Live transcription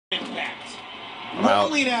impact. Wow.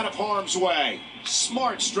 Rolling out of harm's way.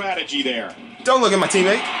 Smart strategy there. Don't look at my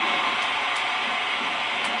teammate.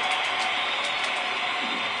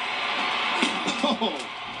 Oh.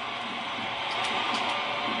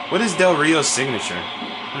 What is Del Rio's signature?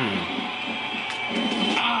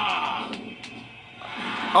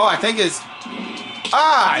 Oh, I think it's...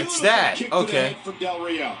 it's that. Okay. For Del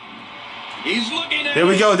Rio. He's looking at There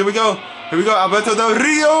we go, there we go. Here we go, Alberto Del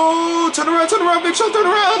Rio. Turn around, Big Show, turn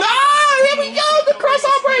around. Here we go, the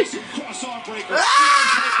cross-arm break.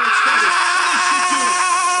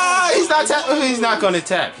 He's not going to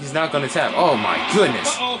tap. He's not going to tap. Oh, my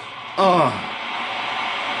goodness.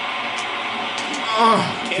 Oh,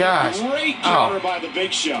 gosh. Great counter by the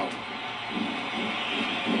Big Show.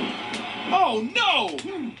 Oh, no.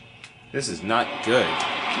 This is not good.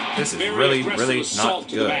 This is really, really not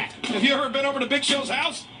good. Have you ever been over to Big Show's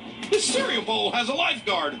house? His cereal bowl has a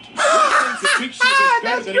lifeguard.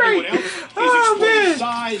 That's great. Oh, man.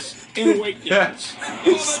 Size and weight difference.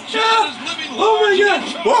 Oh, my God.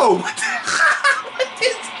 Whoa.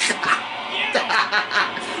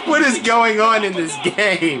 What is going on in this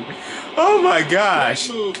game? Oh, my gosh.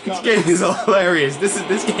 This game is hilarious.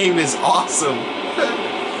 This game is awesome.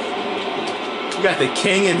 You got the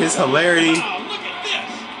king and his hilarity. Wow, look at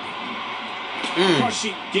this.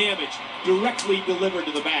 Crushing damage directly delivered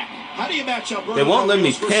to the back. How do you match up? They won't let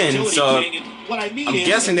me pin, so what I mean I'm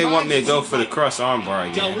guessing they want me to go for the cross armbar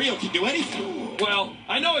again. Del Rio can do anything. Well,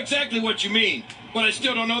 I know exactly what you mean, but I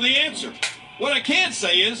still don't know the answer. What I can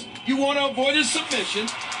say is you want to avoid his submission,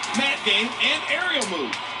 mat game, and aerial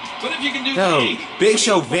move. But if you can do Big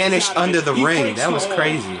Show vanished under the ring. That was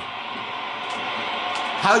crazy.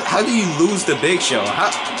 How do you lose the Big Show?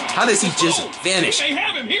 How does he just vanish? They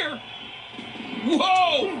have him here.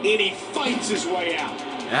 Whoa! And he fights his way out.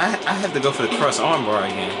 I have to go for the cross armbar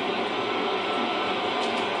again.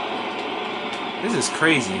 This is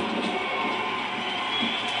crazy.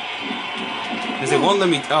 Because they won't let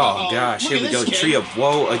me... Oh, gosh. Here we go. Tree of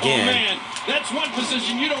Woe again. Oh, man. That's one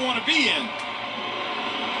position you don't want to be in.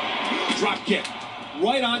 Drop kick.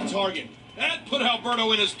 Right on target. That put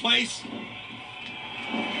Alberto in his place.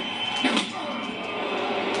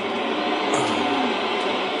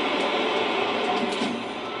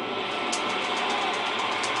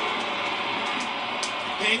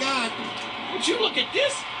 Hang on. Would you look at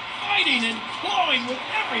this? Fighting and clawing with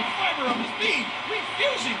every fiber of his being,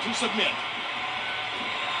 refusing to submit.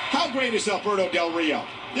 How great is Alberto Del Rio?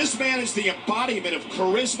 This man is the embodiment of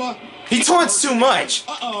charisma. He taunts too much.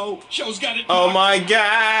 Uh-oh. Show's got it. Oh, my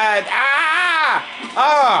God.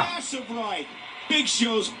 Massive right. Big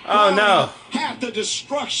Show's no. Path to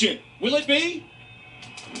destruction. Will it be?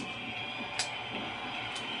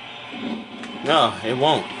 No, it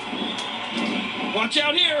won't. Watch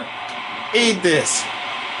out here. Eat this.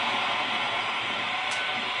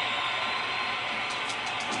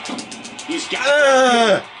 He's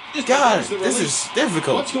got God, this is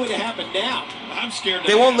difficult. What's going to happen now? I'm scared.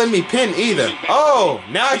 They won't let me pin either. Oh,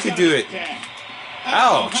 now I could do it.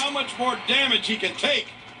 Ouch. How much more damage he can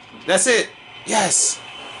take? That's it. Yes.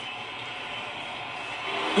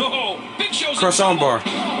 Oh, Big Show's Cross armbar.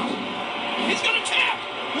 He's gonna tap.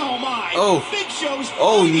 Oh my. Oh. Big Show's.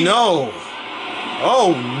 Oh no.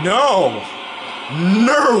 Oh no.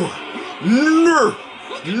 No. No.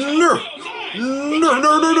 No. No.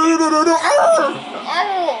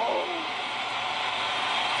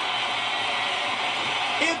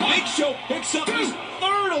 And Big Show picks up his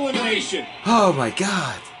third elimination. Oh my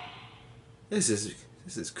God. This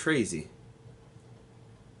is crazy.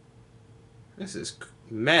 This is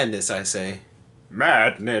madness, I say.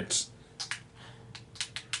 Madness.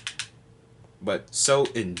 But so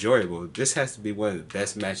enjoyable. This has to be one of the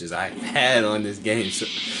best matches I've had on this game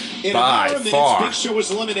by far. Big Show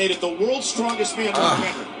was eliminated, the world's strongest man on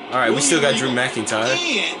record. All right, we still got Drew McIntyre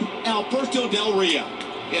And Alberto Del Rio.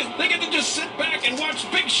 Yeah, they get to just sit back and watch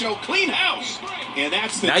Big Show clean house. And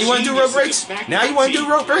that's the now you want to do rope breaks? Now you want to do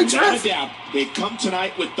rope breaks, Without ref? a doubt, they've come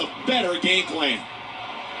tonight with the better game plan.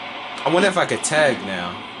 I wonder if I could tag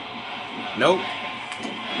now. Nope.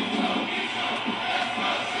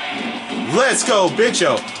 Let's go, Big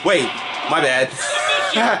Show. Wait, my bad.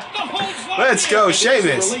 Let's go,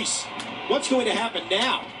 Sheamus. What's going to happen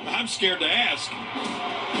now? I'm scared to ask.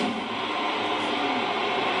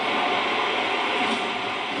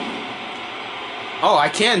 Oh, I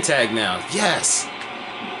can tag now. Yes.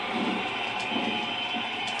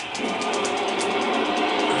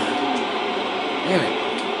 Damn it.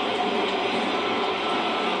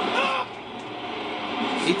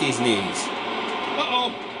 Eat these knees.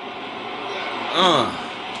 Uh-oh.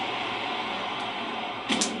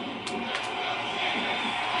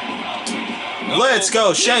 Let's go,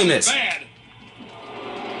 This is Sheamus. bad.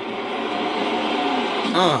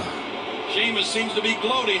 Sheamus seems to be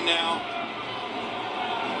gloating now.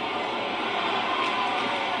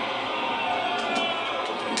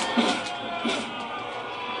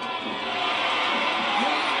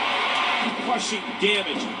 Crushing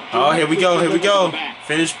damage. Oh, here we go, here we go.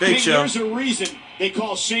 Finish Big Show. There's a reason they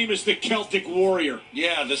call Sheamus the Celtic Warrior.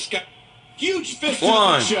 Yeah, this guy. Huge fist to the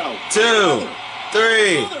 1, Big Show. 2,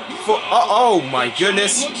 3, 4. Oh my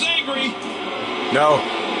goodness. Looks angry. No.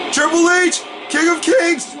 Triple H, King of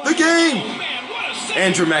Kings, the game. Oh, man, what a save.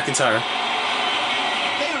 Andrew McIntyre.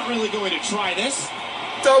 They aren't really going to try this.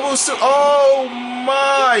 Double oh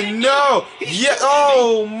my, no. Yeah,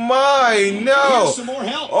 oh my, no. Here's some more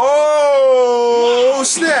help. Oh,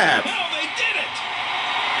 snap. Now they did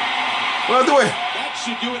it. Well, the way. That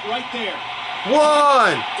should do it right there.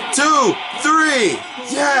 1, 2,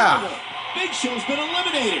 3. Yeah. Big Show's been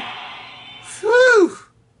eliminated. Whew.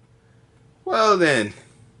 Well then.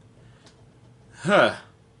 Huh.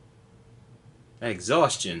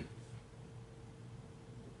 Exhaustion.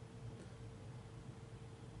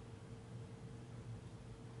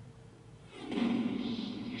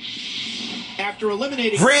 After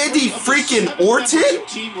eliminating Randy freaking Orton?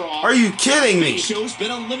 Team Raw, Are you kidding Big me? Show's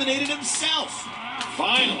been eliminated himself.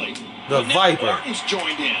 Finally. The Now Viper. Orton's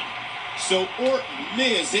joined in. So Orton,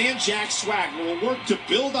 Miz, and Jack Swagger will work to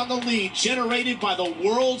build on the lead generated by the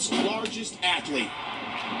world's largest athlete.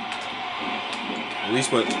 At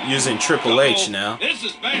least we're using Triple H now. This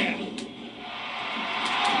is bad.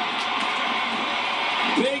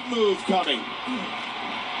 Big move coming.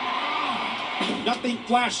 Nothing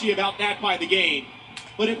flashy about that by the game,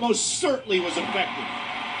 but it most certainly was effective.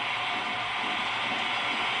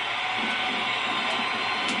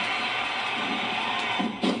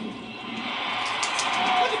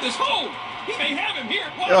 Look at this hold. He may have him here.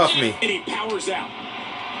 Watch Get off it. me. And he powers out.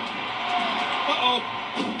 Uh-oh.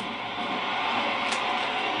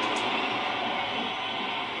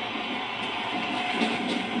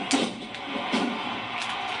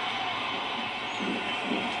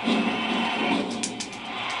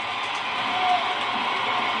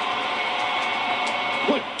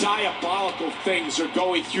 What diabolical things are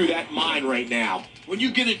going through that mind right now? When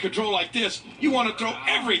you get in control like this, you want to throw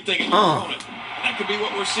everything at your opponent. That could be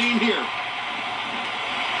what we're seeing here.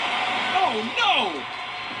 Oh, no!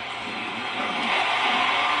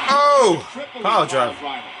 Oh! Triple Power H driver.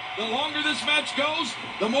 rival. The longer this match goes,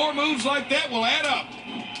 the more moves like that will add up.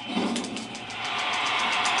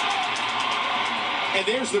 And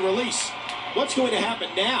there's the release. What's going to happen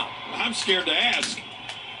now? I'm scared to ask.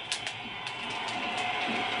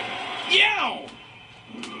 Yow!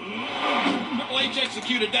 Triple H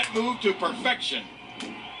executed that move to perfection.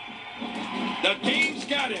 The game's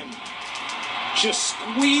got him. Just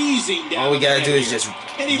squeezing down. All we gotta the do head is here.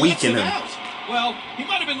 just And he lets weaken him. out. Well, he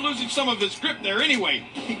might have been losing some of his grip there anyway.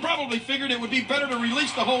 He probably figured it would be better to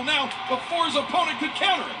release the hold now before his opponent could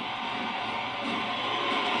counter it.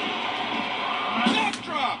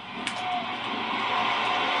 Backdrop.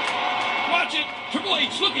 Watch it. Triple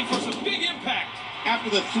H looking for some big impact.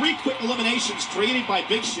 After the 3 quick eliminations created by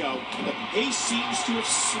Big Show, the pace seems to have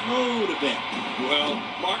slowed a bit. Well,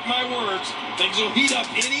 mark my words, things will heat up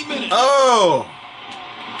any minute. Oh!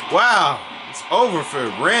 Wow. It's over for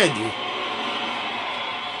Randy.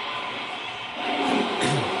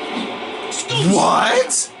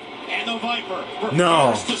 What? And the Viper prepares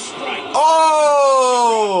No. to strike.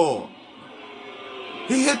 Oh!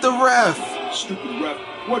 He hit the ref. Stupid ref,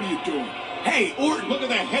 what are you doing? Hey, Orton, look at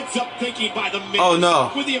the heads-up thinking by the Miz. Oh,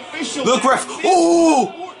 no. With the official. Look, ref. Miz-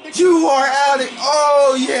 Oh! Orton- You are out of.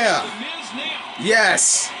 Oh, yeah. Miz now.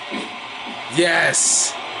 Yes.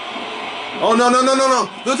 Yes. Oh, no, no, no, no, no.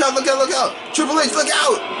 Look out, look out, look out. Triple H, look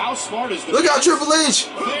out. How smart is the Look out, Triple H.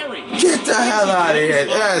 Very. Get the hell out of here.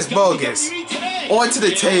 That's bogus. WWE today. Onto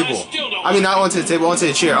the table. I mean, not onto the table, onto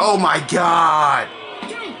the chair. Oh, my God.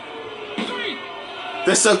 2, 3.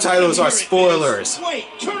 The subtitles are spoilers. Wait,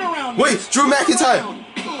 turn around. Wait, Miz. Drew Turn McIntyre. around.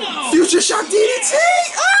 No. Future Shock DDT.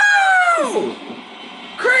 Oh!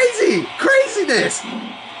 Crazy. Craziness.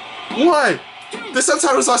 1. The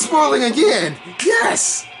subtitles are spoiling again.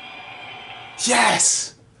 Yes.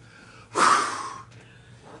 Yes.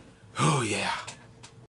 Oh, yeah.